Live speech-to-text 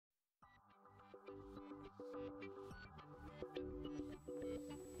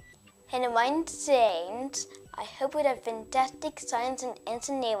Hello my saints, I hope you had a fantastic Science and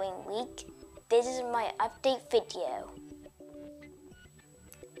Engineering week. This is my update video.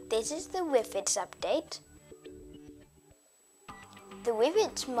 This is the Rivetz update. The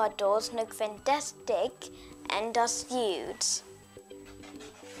Rivetz models look fantastic and are huge.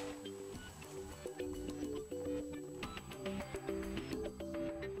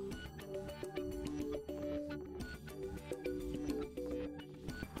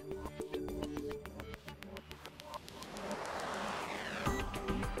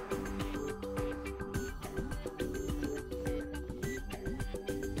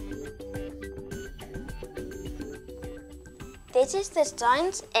 This is the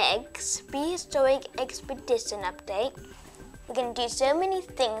Science X Prehistoric Expedition update. We can do so many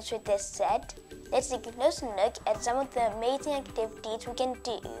things with this set. Let's take a closer look at some of the amazing activities we can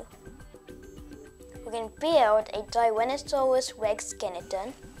do. We can build a Tyrannosaurus Rex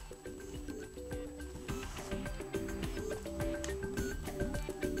skeleton.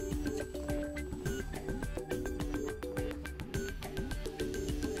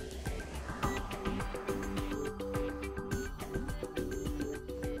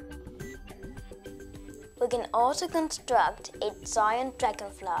 We can also construct a giant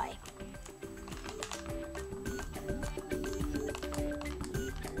dragonfly.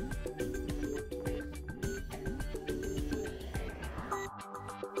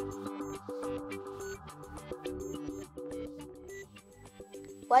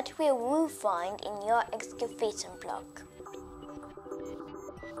 What will you find in your excavation block?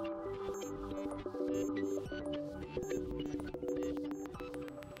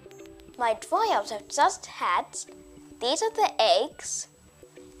 My trials have just hatched. These are the eggs.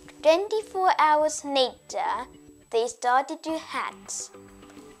 24 hours later, they started to hatch.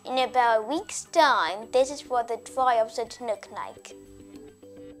 In about a week's time, this is what the trials should look like.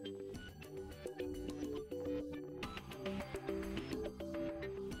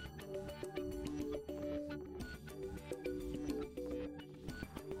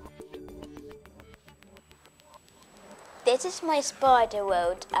 This is my spider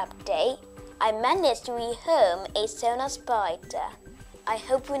world update. I managed to rehome a sonar spider. I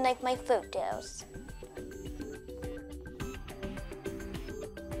hope you like my photos.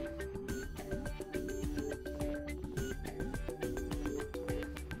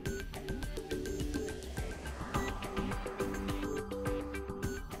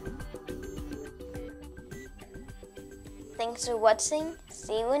 Thanks for watching.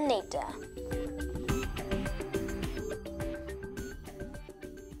 See you later.